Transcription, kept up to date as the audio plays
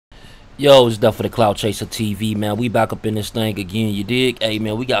Yo, it's Duff for the Cloud Chaser TV, man. We back up in this thing again, you dig? Hey,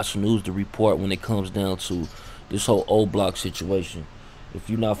 man, we got some news to report when it comes down to this whole O Block situation. If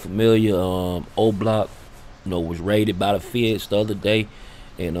you're not familiar, O Block, was raided by the feds the other day,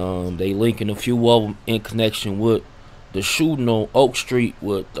 and they linking a few of them in connection with the shooting on Oak Street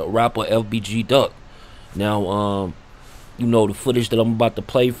with the rapper FBG Duck. Now, the footage that I'm about to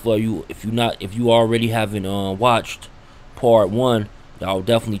play for you. If you already haven't watched part one, y'all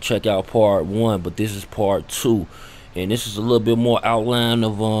definitely check out part one. But this is part two, and this is a little bit more outline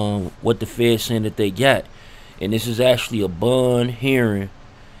of what the Feds saying that they got, and this is actually a bond hearing.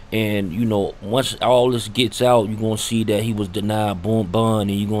 And once all this gets out, you're gonna see that he was denied bond,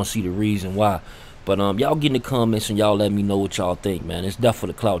 and you're gonna see the reason why. But y'all get in the comments and y'all let me know what y'all think, man. It's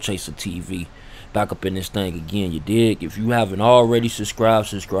definitely the Cloud Chaser TV. Back up in this thing again, you dig? If you haven't already subscribed,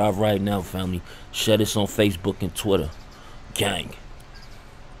 subscribe right now, family. Share this on Facebook and Twitter. Gang.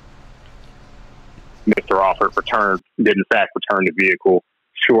 Mr. Alford did in fact return the vehicle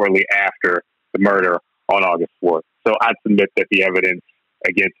shortly after the murder on August 4th. So I'd submit that the evidence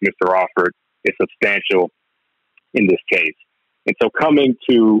against Mr. Alford is substantial in this case. And so coming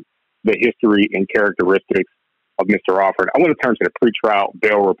to the history and characteristics of Mr. Alford, I want to turn to the pretrial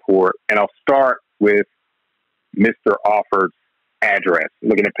bail report, and I'll start with Mr. Alford's address,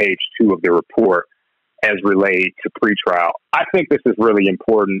 looking at page 2 of the report as relayed to pretrial. I think this is really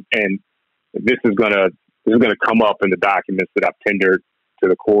important, and this is gonna come up in the documents that I've tendered to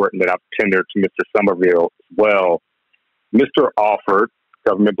the court and that I've tendered to Mr. Somerville as well. Mr. Alford,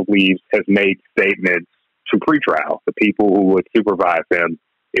 government believes, has made statements to pretrial, the people who would supervise him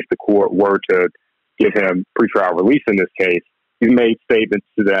if the court were to give him pretrial release in this case. He's made statements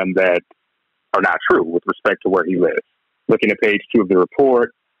to them that are not true with respect to where he lives. Looking at page 2 of the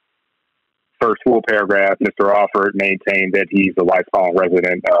report, first full paragraph, Mr. Alford maintained that he's a lifelong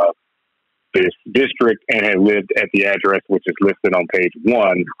resident of this district and had lived at the address which is listed on page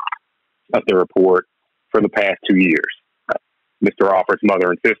 1 of the report for the past 2 years. Mr. Alford's mother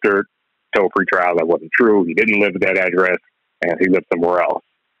and sister told pretrial that wasn't true. He didn't live at that address and he lived somewhere else.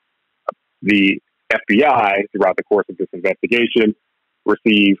 The FBI, throughout the course of this investigation,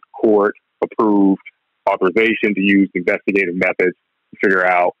 received court-approved authorization to use investigative methods to figure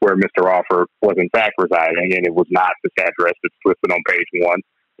out where Mr. Alford was in fact residing, and it was not this address that's listed on page 1 of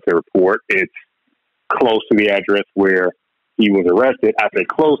the report. It's close to the address where he was arrested. I say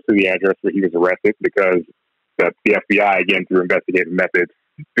close to the address where he was arrested because the FBI, again, through investigative methods,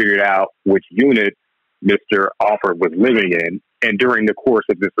 figured out which unit Mr. Alford was living in. And during the course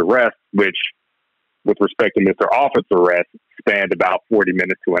of this arrest, which, with respect to Mr. Alford's arrest, spanned about 40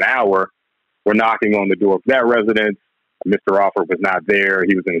 minutes to an hour, we're knocking on the door of that residence. Mr. Alford was not there.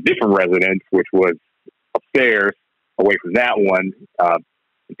 He was in a different residence, which was upstairs, away from that one.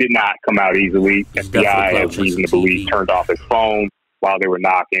 It did not come out easily. FBI has reason to believe turned off his phone while they were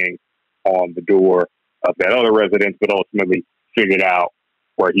knocking on the door of that other residence, but ultimately figured out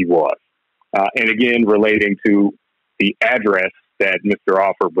where he was. And again, relating to the address that Mr.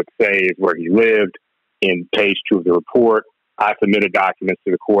 Alford would say is where he lived, in page 2 of the report, I submitted documents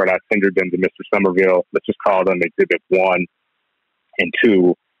to the court. I tendered them to Mr. Somerville. Let's just call them Exhibit 1 and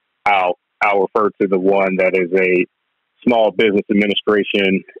 2. I'll refer to the one that is a Small Business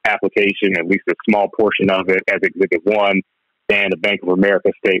Administration application, at least a small portion of it, as Exhibit 1, and a Bank of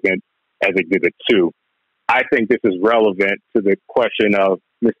America statement as Exhibit 2. I think this is relevant to the question of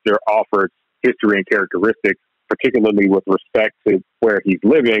Mr. Alford's history and characteristics, particularly with respect to where he's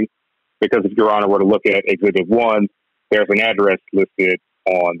living, because if Your Honor were to look at Exhibit 1, there's an address listed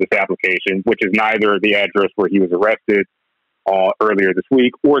on this application, which is neither the address where he was arrested earlier this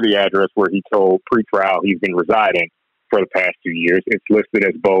week or the address where he told pretrial he's been residing for the past 2 years. It's listed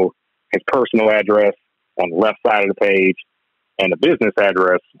as both his personal address on the left side of the page and a business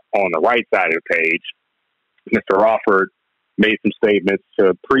address on the right side of the page. Mr. Alford made some statements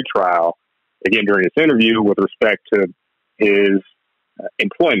to pretrial, again, during this interview with respect to his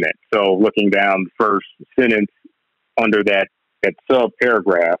employment. So looking down the first sentence under that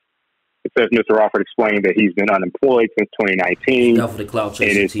sub-paragraph, it says Mr. Alford explained that he's been unemployed since 2019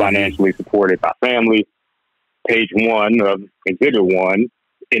 and is financially supported by family. Page 1 of Exhibit 1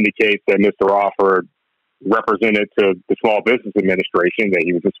 indicates that Mr. Alford represented to the Small Business Administration that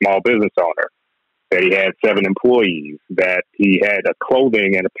he was a small business owner, that he had 7 employees, that he had a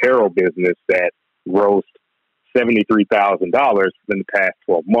clothing and apparel business that grossed $73,000 within the past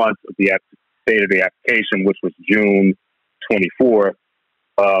 12 months of the date of the application, which was June 24th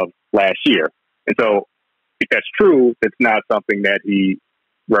of last year. And so if that's true, it's not something that he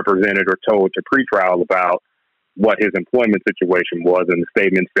represented or told to pretrial about what his employment situation was, and the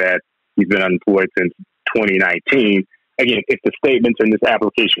statements that He's been unemployed since 2019. Again, if the statements in this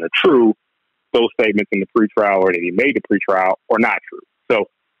application are true, those statements in the pretrial or that he made the pretrial are not true. So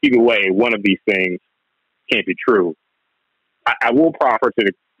either way, one of these things can't be true. I will proffer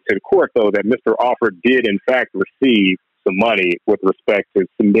to the court, though, that Mr. Alford did, in fact, receive some money with respect to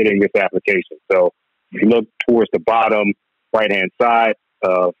submitting this application. So if you look towards the bottom right-hand side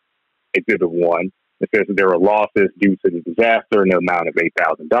of Exhibit 1, it says that there were losses due to the disaster in the amount of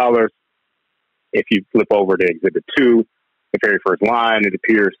 $8,000. If you flip over to Exhibit 2, the very first line, it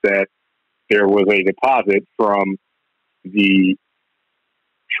appears that there was a deposit from the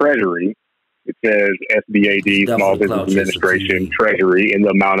Treasury. It says SBAD, Small Business Administration, Treasury, in the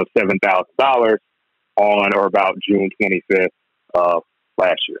amount of $7,000 on or about June 25th of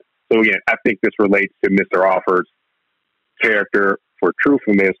last year. So again, I think this relates to Mr. Alford's character for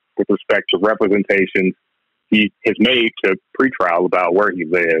truthfulness with respect to representations he has made to pretrial about where he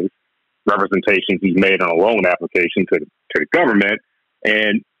lives, representations he's made on a loan application to the government.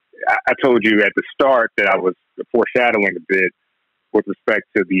 And I told you at the start that I was foreshadowing a bit with respect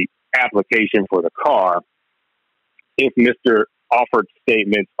to the application for the car. If Mr. Alford's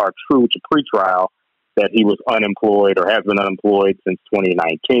statements are true to pretrial, that he was unemployed or has been unemployed since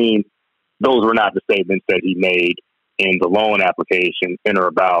 2019, those were not the statements that he made in the loan application in or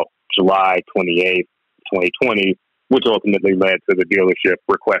about July 28th, 2020, which ultimately led to the dealership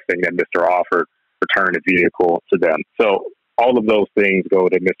requesting that Mr. Alford return the vehicle to them. So all of those things go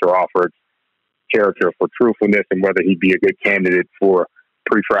to Mr. Alford's character for truthfulness and whether he'd be a good candidate for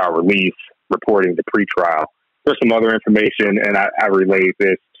pretrial release, reporting the pretrial. There's some other information, and I relayed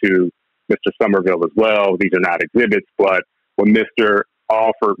this to Mr. Somerville as well. These are not exhibits, but when Mr.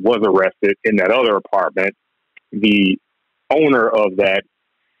 Alford was arrested in that other apartment, the owner of that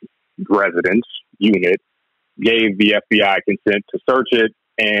residence unit gave the FBI consent to search it,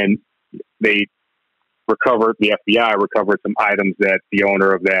 and the FBI recovered some items that the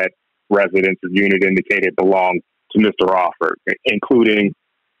owner of that residence or unit indicated belonged to Mr. Alford, including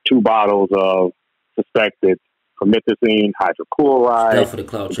 2 bottles of suspected promethazine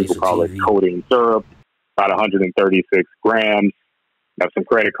hydrochloride, people call it codeine syrup, about 136 grams, some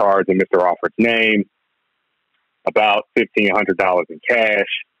credit cards in Mr. Alford's name, about $1,500 in cash,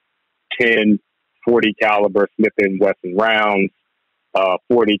 10 .40 caliber Smith & Wesson rounds,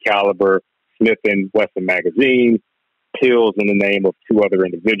 40 caliber Smith & Wesson magazine, pills in the name of 2 other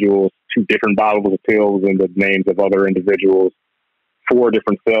individuals, 2 different bottles of pills in the names of other individuals, 4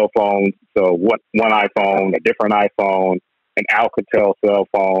 different cell phones. So one iPhone, a different iPhone, an Alcatel cell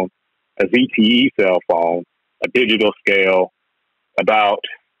phone, a ZTE cell phone, a digital scale, about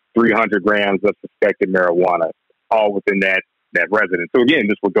 300 grams of suspected marijuana, all within that residence. So again,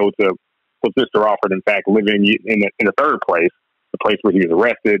 this would go to Mr. Alford, in fact, living in a third place, the place where he was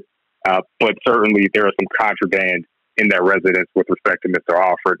arrested. But certainly there is some contraband in that residence with respect to Mr.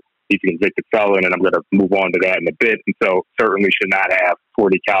 Alford. He's a convicted felon, and I'm going to move on to that in a bit. And so certainly should not have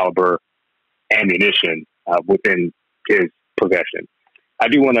 40 caliber ammunition within his possession. I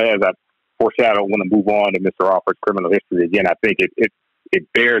do want to, as I foreshadow, want to move on to Mr. Alford's criminal history. Again, I think it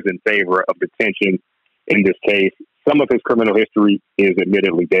bears in favor of detention in this case. Some of his criminal history is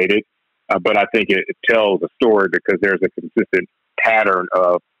admittedly dated, but I think it tells a story because there's a consistent pattern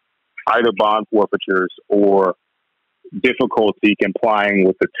of either bond forfeitures or difficulty complying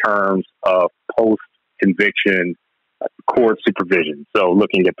with the terms of post-conviction court supervision. So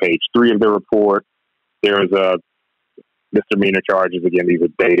looking at page 3 of the report, there's a misdemeanor charges. Again, these are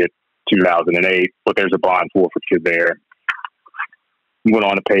dated 2008, but there's a bond forfeiture there. Went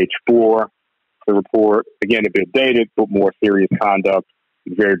on to page 4 of the report. Again, a bit dated, but more serious conduct.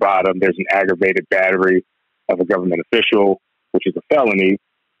 At the very bottom, there's an aggravated battery of a government official, which is a felony.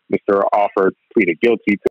 Mr. Alford pleaded guilty to